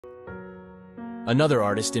Another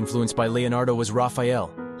artist influenced by Leonardo was Raphael,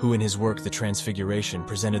 who in his work The Transfiguration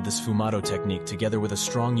presented the Sfumato technique together with a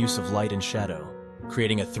strong use of light and shadow,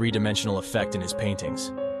 creating a three-dimensional effect in his paintings.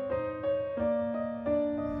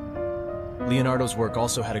 Leonardo's work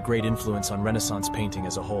also had a great influence on Renaissance painting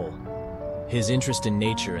as a whole. His interest in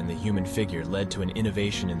nature and the human figure led to an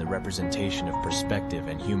innovation in the representation of perspective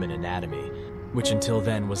and human anatomy, which until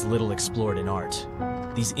then was little explored in art.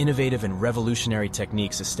 These innovative and revolutionary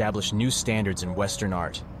techniques established new standards in Western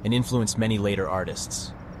art and influenced many later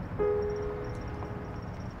artists.